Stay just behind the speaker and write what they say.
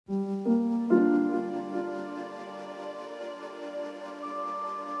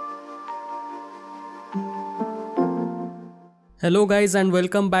Hello guys and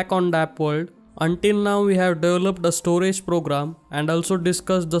welcome back on DApp World. Until now we have developed a storage program and also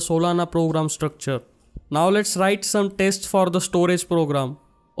discussed the Solana program structure. Now let's write some tests for the storage program.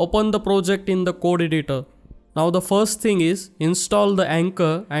 Open the project in the code editor. Now the first thing is install the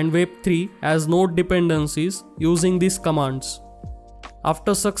Anchor and Web3 as node dependencies using these commands.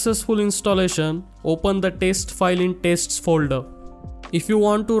 After successful installation, open the test file in tests folder. If you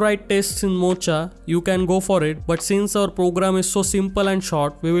want to write tests in Mocha, you can go for it, but since our program is so simple and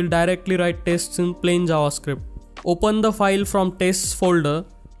short, we will directly write tests in plain JavaScript. Open the file from tests folder.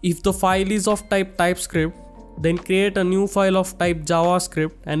 If the file is of type TypeScript, then create a new file of type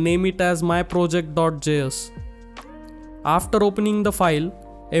JavaScript and name it as myproject.js. After opening the file,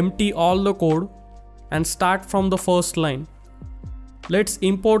 empty all the code and start from the first line. Let's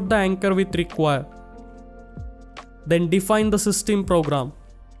import the anchor with require. Then define the system program.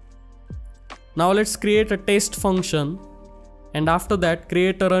 Now let's create a test function and after that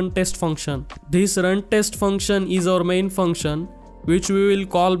create a run test function. This run test function is our main function which we will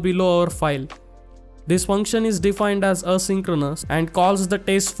call below our file. This function is defined as asynchronous and calls the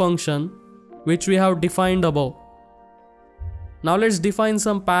test function which we have defined above. Now let's define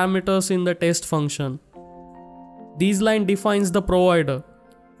some parameters in the test function. This line defines the provider.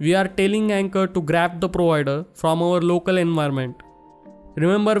 We are telling Anchor to grab the provider from our local environment.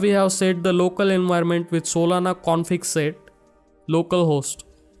 Remember, we have set the local environment with Solana config set localhost.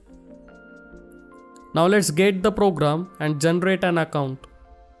 Now let's get the program and generate an account.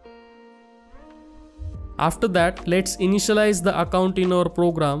 After that, let's initialize the account in our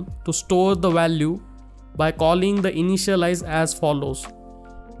program to store the value by calling the initialize as follows.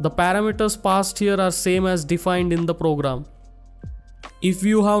 The parameters passed here are same as defined in the program. If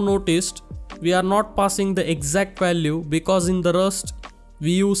you have noticed, we are not passing the exact value because in the Rust,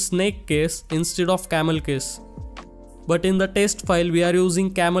 we use snake case instead of camel case. But in the test file, we are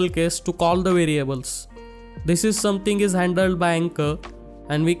using camel case to call the variables. This is something is handled by Anchor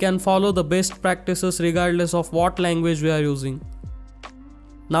and we can follow the best practices regardless of what language we are using.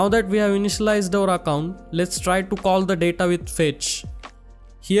 Now that we have initialized our account, let's try to call the data with fetch.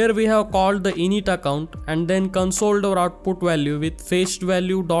 Here we have called the init account and then consoled our output value with fetched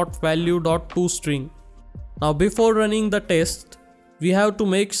value.value.toString. Now before running the test, we have to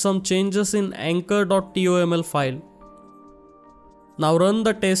make some changes in anchor.toml file. Now run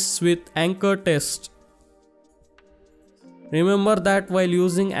the tests with anchor test. Remember that while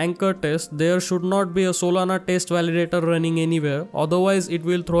using anchor test, there should not be a Solana test validator running anywhere, otherwise it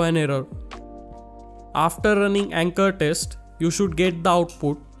will throw an error. After running anchor test, you should get the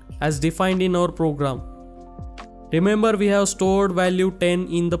output as defined in our program. Remember, we have stored value 10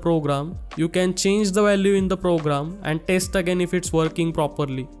 in the program. You can change the value in the program and test again if it's working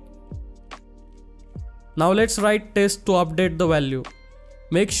properly. Now let's write test to update the value.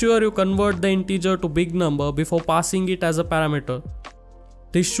 Make sure you convert the integer to big number before passing it as a parameter.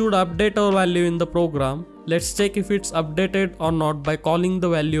 This should update our value in the program. Let's check if it's updated or not by calling the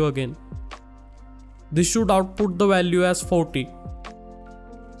value again. This should output the value as 40.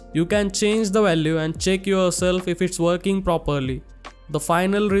 You can change the value and check yourself if it's working properly. The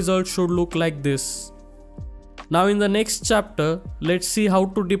final result should look like this. Now in the next chapter, let's see how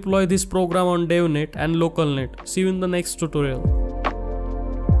to deploy this program on DevNet and LocalNet. See you in the next tutorial.